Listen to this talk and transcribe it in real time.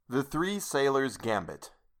The Three Sailors'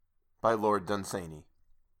 Gambit by Lord Dunsany.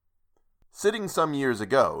 Sitting some years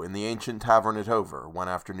ago in the ancient tavern at Over, one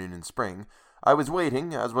afternoon in spring, I was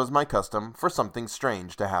waiting, as was my custom, for something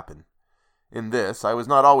strange to happen. In this I was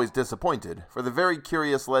not always disappointed, for the very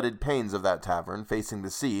curious leaded panes of that tavern, facing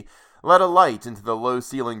the sea, let a light into the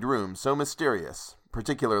low-ceilinged room so mysterious,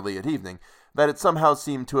 particularly at evening, that it somehow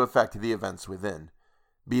seemed to affect the events within.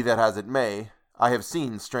 Be that as it may, I have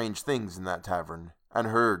seen strange things in that tavern, and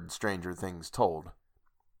heard stranger things told.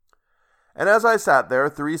 And as I sat there,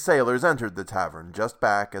 three sailors entered the tavern, just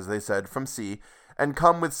back, as they said, from sea, and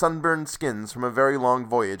come with sunburned skins from a very long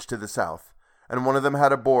voyage to the south, and one of them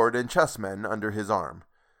had a board and chessmen under his arm,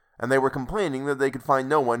 and they were complaining that they could find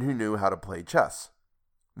no one who knew how to play chess.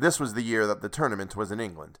 This was the year that the tournament was in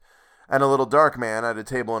England, and a little dark man at a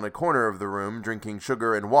table in a corner of the room, drinking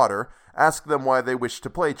sugar and water, asked them why they wished to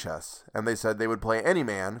play chess, and they said they would play any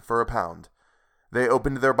man for £1. They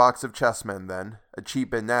opened their box of chessmen then, a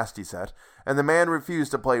cheap and nasty set, and the man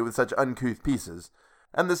refused to play with such uncouth pieces,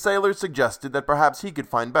 and the sailors suggested that perhaps he could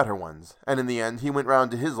find better ones, and in the end he went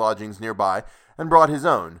round to his lodgings nearby and brought his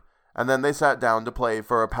own, and then they sat down to play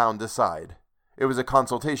for £1 a side. It was a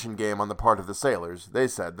consultation game on the part of the sailors. They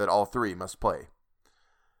said that all three must play.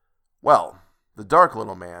 Well, the dark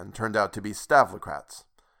little man turned out to be Stavlocrats.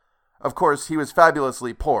 Of course, he was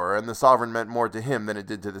fabulously poor, and the sovereign meant more to him than it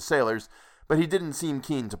did to the sailors, but he didn't seem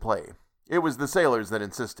keen to play. It was the sailors that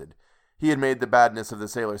insisted. He had made the badness of the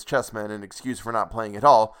sailors' chessmen an excuse for not playing at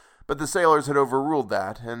all, but the sailors had overruled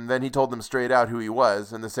that, and then he told them straight out who he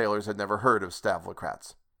was, and the sailors had never heard of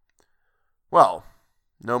Stavlocrats. Well,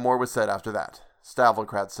 no more was said after that.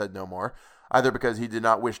 Stavlocrats said no more, either because he did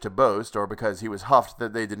not wish to boast, or because he was huffed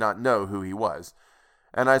that they did not know who he was,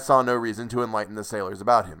 and I saw no reason to enlighten the sailors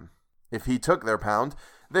about him. If he took their £1,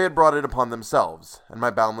 they had brought it upon themselves, and my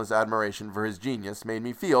boundless admiration for his genius made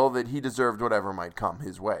me feel that he deserved whatever might come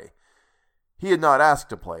his way. He had not asked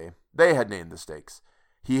to play. They had named the stakes.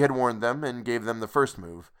 He had warned them and gave them the first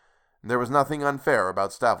move. There was nothing unfair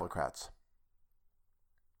about Stavlocrats.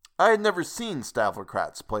 I had never seen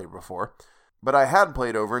Stavlocrats play before, but I had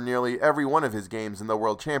played over nearly every one of his games in the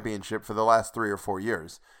World Championship for the last 3 or 4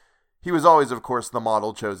 years. He was always, of course, the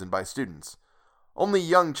model chosen by students. Only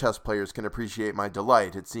young chess players can appreciate my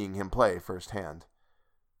delight at seeing him play firsthand.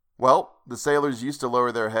 Well, the sailors used to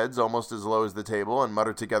lower their heads almost as low as the table and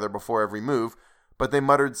mutter together before every move, but they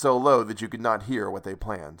muttered so low that you could not hear what they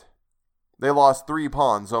planned. They lost 3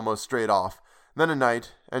 pawns almost straight off, then a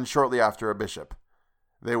knight, and shortly after a bishop.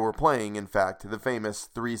 They were playing, in fact, the famous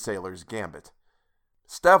Three Sailors' Gambit.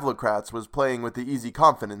 Stavlocrats was playing with the easy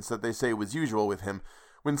confidence that they say was usual with him,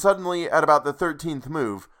 when suddenly, at about the 13th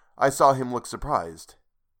move, I saw him look surprised.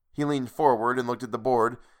 He leaned forward and looked at the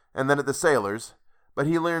board, and then at the sailors, but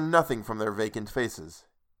he learned nothing from their vacant faces.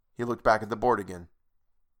 He looked back at the board again.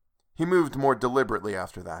 He moved more deliberately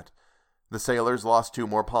after that. The sailors lost 2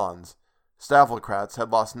 more pawns. Stavlocrats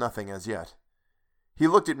had lost nothing as yet. He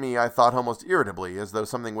looked at me, I thought, almost irritably, as though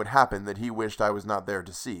something would happen that he wished I was not there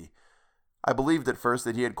to see. I believed at first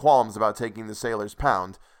that he had qualms about taking the sailors'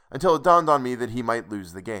 £1, until it dawned on me that he might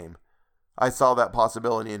lose the game. I saw that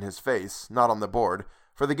possibility in his face, not on the board,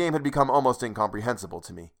 for the game had become almost incomprehensible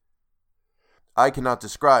to me. I cannot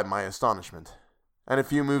describe my astonishment, and a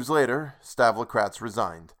few moves later, Stavlocrats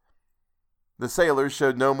resigned. The sailors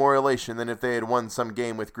showed no more elation than if they had won some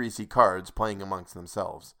game with greasy cards playing amongst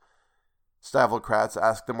themselves. Stavlocrats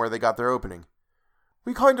asked them where they got their opening.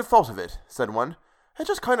 "We kind of thought of it," said one. "It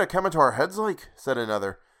just kind of came into our heads like," said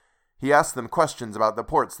another. He asked them questions about the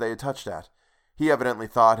ports they had touched at. He evidently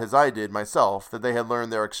thought, as I did myself, that they had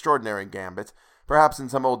learned their extraordinary gambit, perhaps in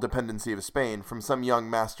some old dependency of Spain, from some young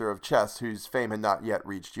master of chess whose fame had not yet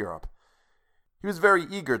reached Europe. He was very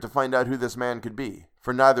eager to find out who this man could be,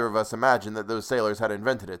 for neither of us imagined that those sailors had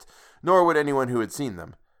invented it, nor would anyone who had seen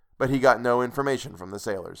them, but he got no information from the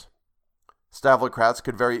sailors. Stavlocrats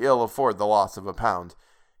could very ill afford the loss of £1.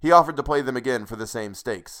 He offered to play them again for the same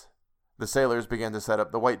stakes. The sailors began to set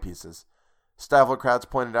up the white pieces. Stavlocrats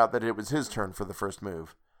pointed out that it was his turn for the first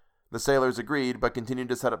move. The sailors agreed, but continued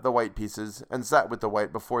to set up the white pieces, and sat with the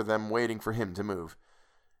white before them, waiting for him to move.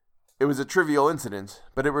 It was a trivial incident,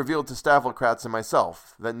 but it revealed to Stavlocrats and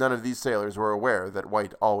myself that none of these sailors were aware that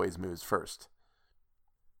white always moves first.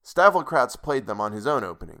 Stavlocrats played them on his own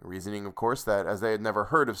opening, reasoning, of course, that as they had never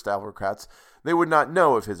heard of Stavlocrats, they would not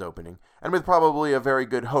know of his opening, and with probably a very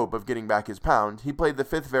good hope of getting back his £1, he played the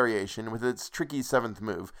 5th variation with its tricky 7th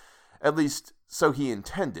move. At least, so he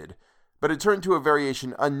intended, but it turned to a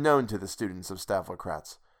variation unknown to the students of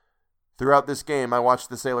Stavlocrats. Throughout this game I watched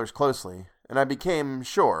the sailors closely, and I became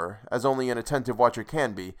sure, as only an attentive watcher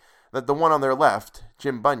can be, that the one on their left,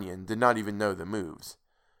 Jim Bunyan, did not even know the moves.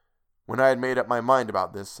 When I had made up my mind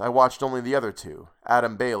about this, I watched only the other two,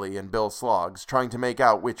 Adam Bailey and Bill Sloggs, trying to make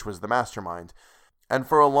out which was the mastermind, and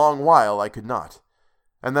for a long while I could not.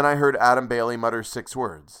 And then I heard Adam Bailey mutter 6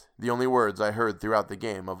 words, the only words I heard throughout the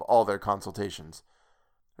game of all their consultations.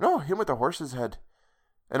 "No, him with the horse's head."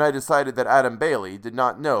 And I decided that Adam Bailey did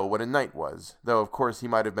not know what a knight was, though of course he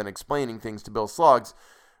might have been explaining things to Bill Sloggs,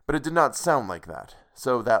 but it did not sound like that,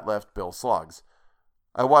 so that left Bill Sloggs.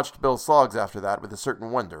 I watched Bill Sloggs after that with a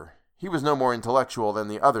certain wonder. He was no more intellectual than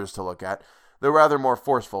the others to look at, though rather more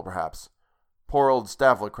forceful perhaps. Poor old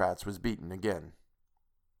Stavlocrats was beaten again.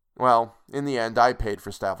 Well, in the end I paid for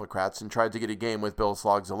Stavlocrats and tried to get a game with Bill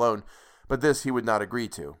Sloggs alone, but this he would not agree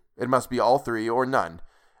to. It must be all 3 or none,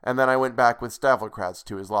 and then I went back with Stavlocrats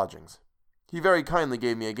to his lodgings. He very kindly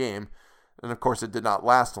gave me a game, and of course it did not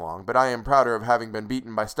last long, but I am prouder of having been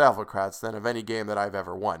beaten by Stavlocrats than of any game that I've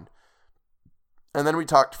ever won. And then we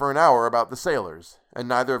talked for an hour about the sailors, and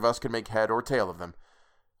neither of us could make head or tail of them.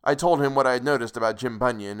 I told him what I had noticed about Jim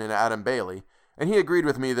Bunyan and Adam Bailey, and he agreed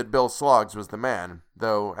with me that Bill Sloggs was the man,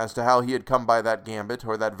 though as to how he had come by that gambit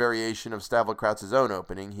or that variation of Stavlocrats' own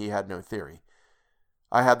opening, he had no theory.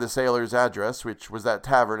 I had the sailors' address, which was that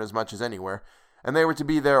tavern as much as anywhere, and they were to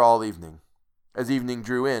be there all evening. As evening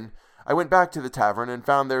drew in, I went back to the tavern and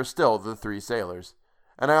found there still the 3 sailors,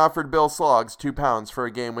 and I offered Bill Sloggs £2 for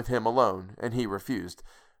a game with him alone, and he refused,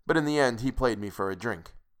 but in the end he played me for a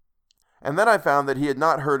drink. And then I found that he had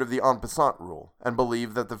not heard of the en passant rule, and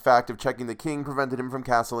believed that the fact of checking the king prevented him from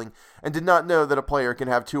castling, and did not know that a player can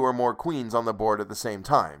have 2 or more queens on the board at the same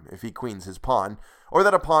time, if he queens his pawn, or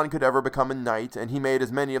that a pawn could ever become a knight, and he made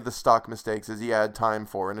as many of the stock mistakes as he had time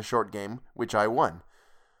for in a short game, which I won.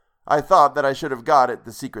 I thought that I should have got at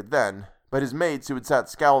the secret then, but his mates, who had sat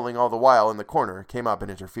scowling all the while in the corner, came up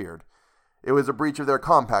and interfered. It was a breach of their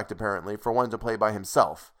compact, apparently, for one to play by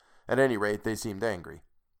himself. At any rate, they seemed angry.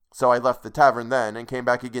 So I left the tavern then, and came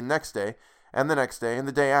back again next day, and the next day, and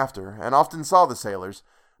the day after, and often saw the sailors,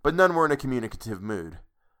 but none were in a communicative mood.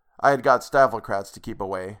 I had got Stavlocrats to keep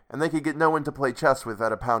away, and they could get no one to play chess with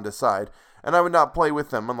at £1 a side, and I would not play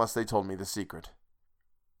with them unless they told me the secret.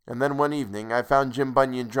 And then one evening I found Jim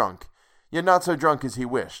Bunyan drunk, yet not so drunk as he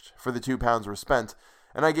wished, for the £2 were spent,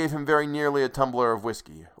 and I gave him very nearly a tumbler of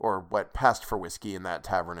whiskey, or what passed for whiskey in that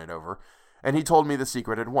tavern at Over, and he told me the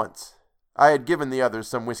secret at once. I had given the others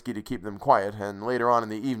some whiskey to keep them quiet, and later on in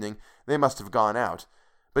the evening they must have gone out,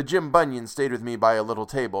 but Jim Bunyan stayed with me by a little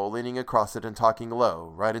table, leaning across it and talking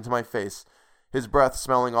low, right into my face, his breath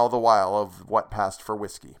smelling all the while of what passed for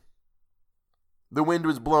whiskey. The wind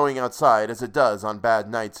was blowing outside, as it does on bad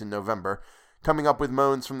nights in November, coming up with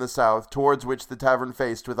moans from the south, towards which the tavern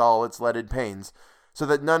faced with all its leaded panes, so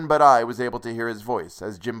that none but I was able to hear his voice,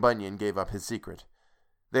 as Jim Bunyan gave up his secret.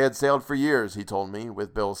 They had sailed for years, he told me,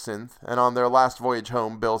 with Bill Synth, and on their last voyage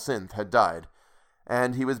home Bill Synth had died,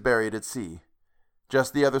 and he was buried at sea.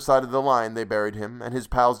 Just the other side of the line they buried him, and his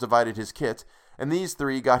pals divided his kit, and these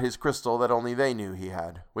 3 got his crystal that only they knew he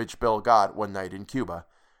had, which Bill got one night in Cuba.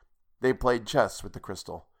 They played chess with the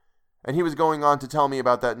crystal. And he was going on to tell me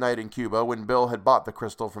about that night in Cuba when Bill had bought the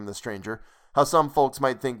crystal from the stranger, how some folks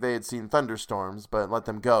might think they had seen thunderstorms, but let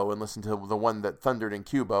them go and listen to the one that thundered in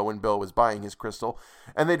Cuba when Bill was buying his crystal,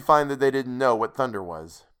 and they'd find that they didn't know what thunder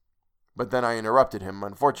was. But then I interrupted him,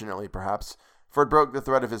 unfortunately perhaps, for it broke the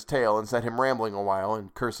thread of his tale and set him rambling a while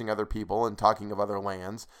and cursing other people and talking of other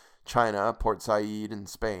lands, China, Port Said, and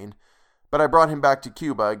Spain. But I brought him back to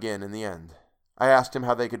Cuba again in the end. I asked him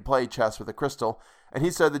how they could play chess with a crystal, and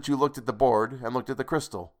he said that you looked at the board and looked at the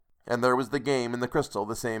crystal, and there was the game in the crystal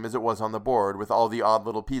the same as it was on the board, with all the odd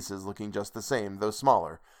little pieces looking just the same, though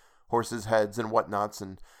smaller, horses' heads and whatnots,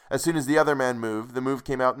 and as soon as the other man moved, the move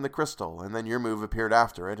came out in the crystal, and then your move appeared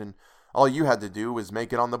after it, and all you had to do was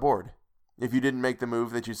make it on the board. If you didn't make the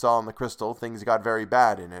move that you saw on the crystal, things got very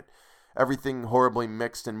bad in it. Everything horribly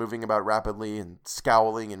mixed and moving about rapidly and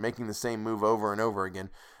scowling and making the same move over and over again,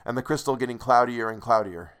 and the crystal getting cloudier and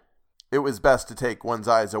cloudier. It was best to take one's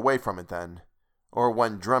eyes away from it then, or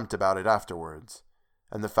one dreamt about it afterwards,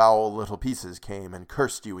 and the foul little pieces came and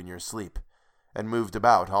cursed you in your sleep, and moved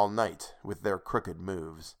about all night with their crooked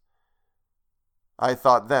moves. I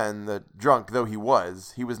thought then that, drunk though he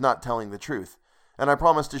was not telling the truth, and I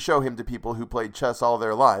promised to show him to people who played chess all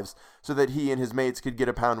their lives, so that he and his mates could get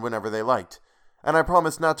a pound whenever they liked, and I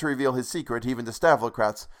promised not to reveal his secret even to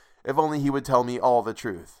Stavlocrats, if only he would tell me all the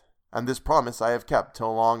truth, and this promise I have kept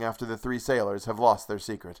till long after the 3 sailors have lost their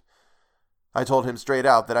secret. I told him straight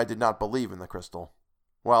out that I did not believe in the crystal.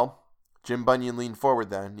 Well, Jim Bunyan leaned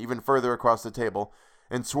forward then, even further across the table,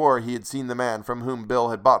 and swore he had seen the man from whom Bill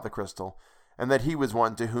had bought the crystal, and that he was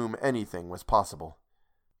one to whom anything was possible.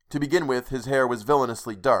 To begin with, his hair was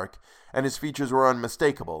villainously dark, and his features were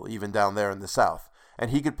unmistakable, even down there in the south,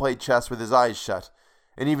 and he could play chess with his eyes shut,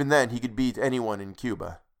 and even then he could beat anyone in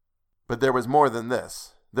Cuba. But there was more than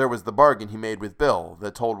this. There was the bargain he made with Bill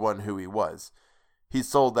that told one who he was. He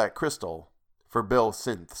sold that crystal for Bill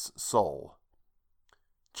Synth's soul.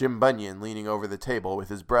 Jim Bunyan, leaning over the table with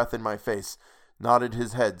his breath in my face, nodded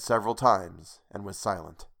his head several times and was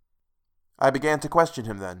silent. I began to question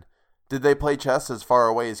him then. Did they play chess as far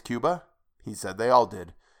away as Cuba? He said they all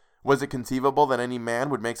did. Was it conceivable that any man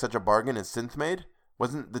would make such a bargain as Synth made?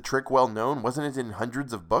 Wasn't the trick well known? Wasn't it in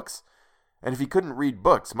hundreds of books? And if he couldn't read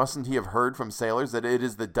books, mustn't he have heard from sailors that it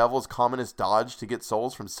is the devil's commonest dodge to get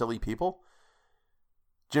souls from silly people?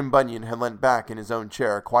 Jim Bunyan had leant back in his own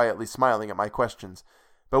chair, quietly smiling at my questions.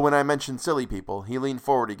 But when I mentioned silly people, he leaned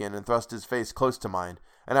forward again and thrust his face close to mine,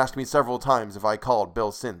 and asked me several times if I called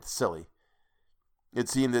Bill Synth silly. It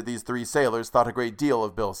seemed that these 3 sailors thought a great deal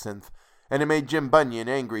of Bill Synth, and it made Jim Bunyan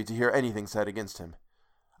angry to hear anything said against him.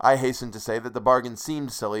 I hastened to say that the bargain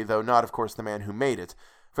seemed silly, though not, of course, the man who made it,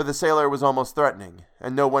 for the sailor was almost threatening,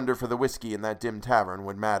 and no wonder, for the whiskey in that dim tavern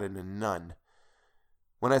would madden a nun.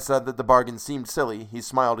 When I said that the bargain seemed silly, he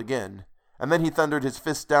smiled again, and then he thundered his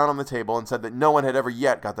fist down on the table and said that no one had ever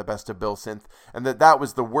yet got the best of Bill Synth, and that that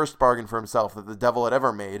was the worst bargain for himself that the devil had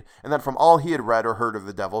ever made, and that from all he had read or heard of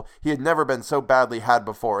the devil, he had never been so badly had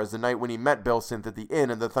before as the night when he met Bill Synth at the inn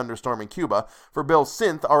in the thunderstorm in Cuba, for Bill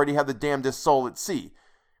Synth already had the damnedest soul at sea.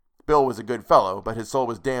 Bill was a good fellow, but his soul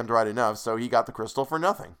was damned right enough, so he got the crystal for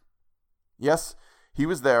nothing. Yes, he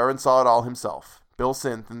was there and saw it all himself. Bill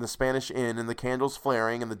Synth in the Spanish inn and the candles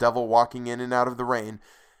flaring and the devil walking in and out of the rain,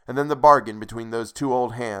 and then the bargain between those 2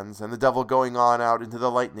 old hands, and the devil going on out into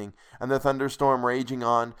the lightning, and the thunderstorm raging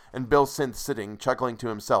on, and Bill Synth sitting, chuckling to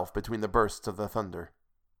himself between the bursts of the thunder.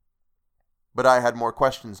 But I had more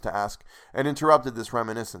questions to ask, and interrupted this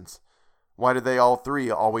reminiscence. Why did they all 3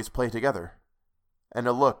 always play together? And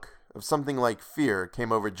a look of something like fear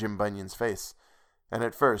came over Jim Bunyan's face, and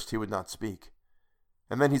at first he would not speak.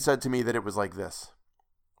 And then he said to me that it was like this.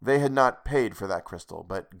 They had not paid for that crystal,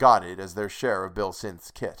 but got it as their share of Bill Synth's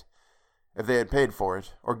kit. If they had paid for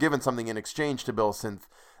it, or given something in exchange to Bill Synth,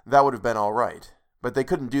 that would have been all right. But they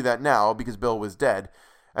couldn't do that now because Bill was dead,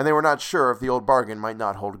 and they were not sure if the old bargain might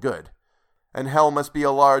not hold good. And hell must be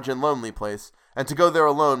a large and lonely place, and to go there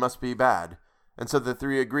alone must be bad. And so the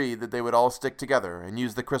 3 agreed that they would all stick together and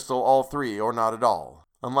use the crystal all 3 or not at all,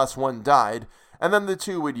 unless one died, and then the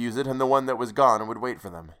 2 would use it and the one that was gone would wait for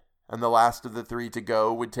them. And the last of the 3 to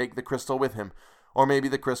go would take the crystal with him, or maybe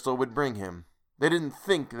the crystal would bring him. They didn't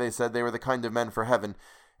think, they said, they were the kind of men for heaven,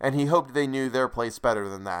 and he hoped they knew their place better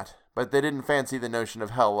than that, but they didn't fancy the notion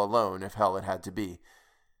of hell alone if hell it had to be.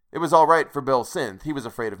 It was all right for Bill Synth. He was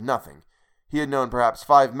afraid of nothing. He had known perhaps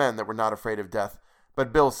 5 men that were not afraid of death,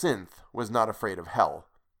 but Bill Synth was not afraid of hell.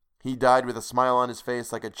 He died with a smile on his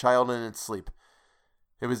face like a child in its sleep.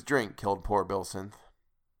 It was drink killed poor Bill Synth.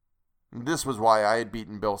 This was why I had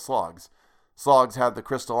beaten Bill Sloggs. Sloggs had the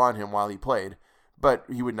crystal on him while he played, but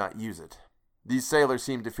he would not use it. These sailors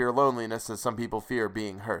seemed to fear loneliness as some people fear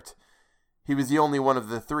being hurt. He was the only one of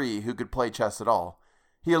the 3 who could play chess at all.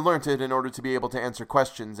 He had learnt it in order to be able to answer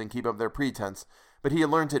questions and keep up their pretense, but he had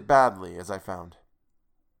learnt it badly, as I found.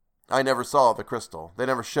 I never saw the crystal. They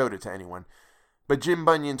never showed it to anyone. But Jim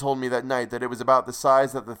Bunyan told me that night that it was about the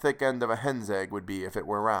size that the thick end of a hen's egg would be if it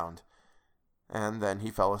were round. And then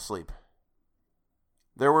he fell asleep.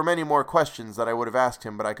 There were many more questions that I would have asked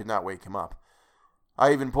him, but I could not wake him up.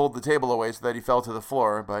 I even pulled the table away so that he fell to the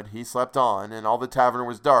floor, but he slept on, and all the tavern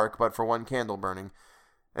was dark but for one candle burning,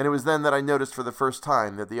 and it was then that I noticed for the first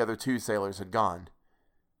time that the other 2 sailors had gone.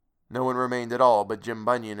 No one remained at all but Jim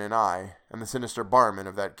Bunyan and I, and the sinister barman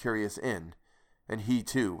of that curious inn, and he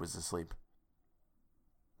too was asleep.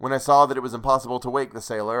 When I saw that it was impossible to wake the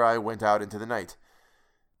sailor, I went out into the night.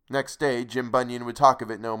 Next day, Jim Bunyan would talk of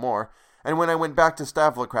it no more, and when I went back to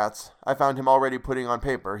Stavlokratz, I found him already putting on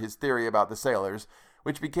paper his theory about the sailors,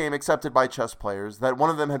 which became accepted by chess players, that one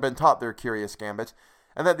of them had been taught their curious gambit,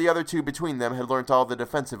 and that the other 2 between them had learnt all the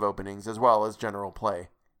defensive openings as well as general play.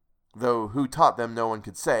 Though who taught them no one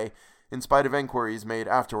could say, in spite of enquiries made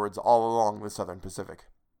afterwards all along the Southern Pacific.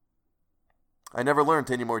 I never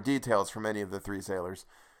learnt any more details from any of the 3 sailors.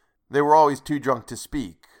 They were always too drunk to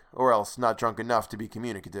speak, or else not drunk enough to be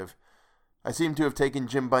communicative. I seem to have taken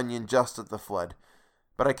Jim Bunyan just at the flood,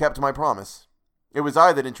 but I kept my promise. It was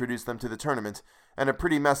I that introduced them to the tournament, and a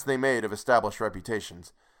pretty mess they made of established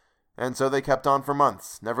reputations. And so they kept on for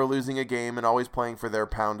months, never losing a game and always playing for their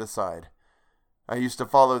pound a side. I used to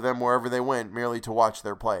follow them wherever they went merely to watch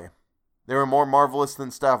their play. They were more marvelous than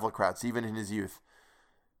Stavlocrats, even in his youth.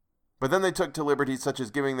 But then they took to liberties such as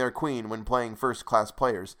giving their queen when playing first-class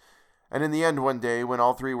players, and in the end one day, when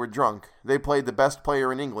all three were drunk, they played the best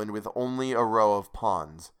player in England with only a row of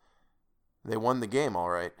pawns. They won the game,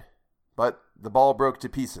 all right, but the ball broke to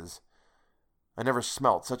pieces. I never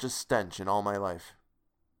smelt such a stench in all my life.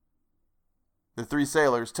 The three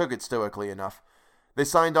sailors took it stoically enough. They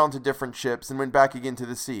signed on to different ships and went back again to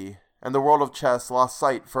the sea, and the world of chess lost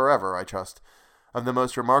sight forever, I trust, of the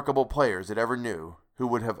most remarkable players it ever knew, who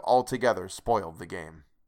would have altogether spoiled the game.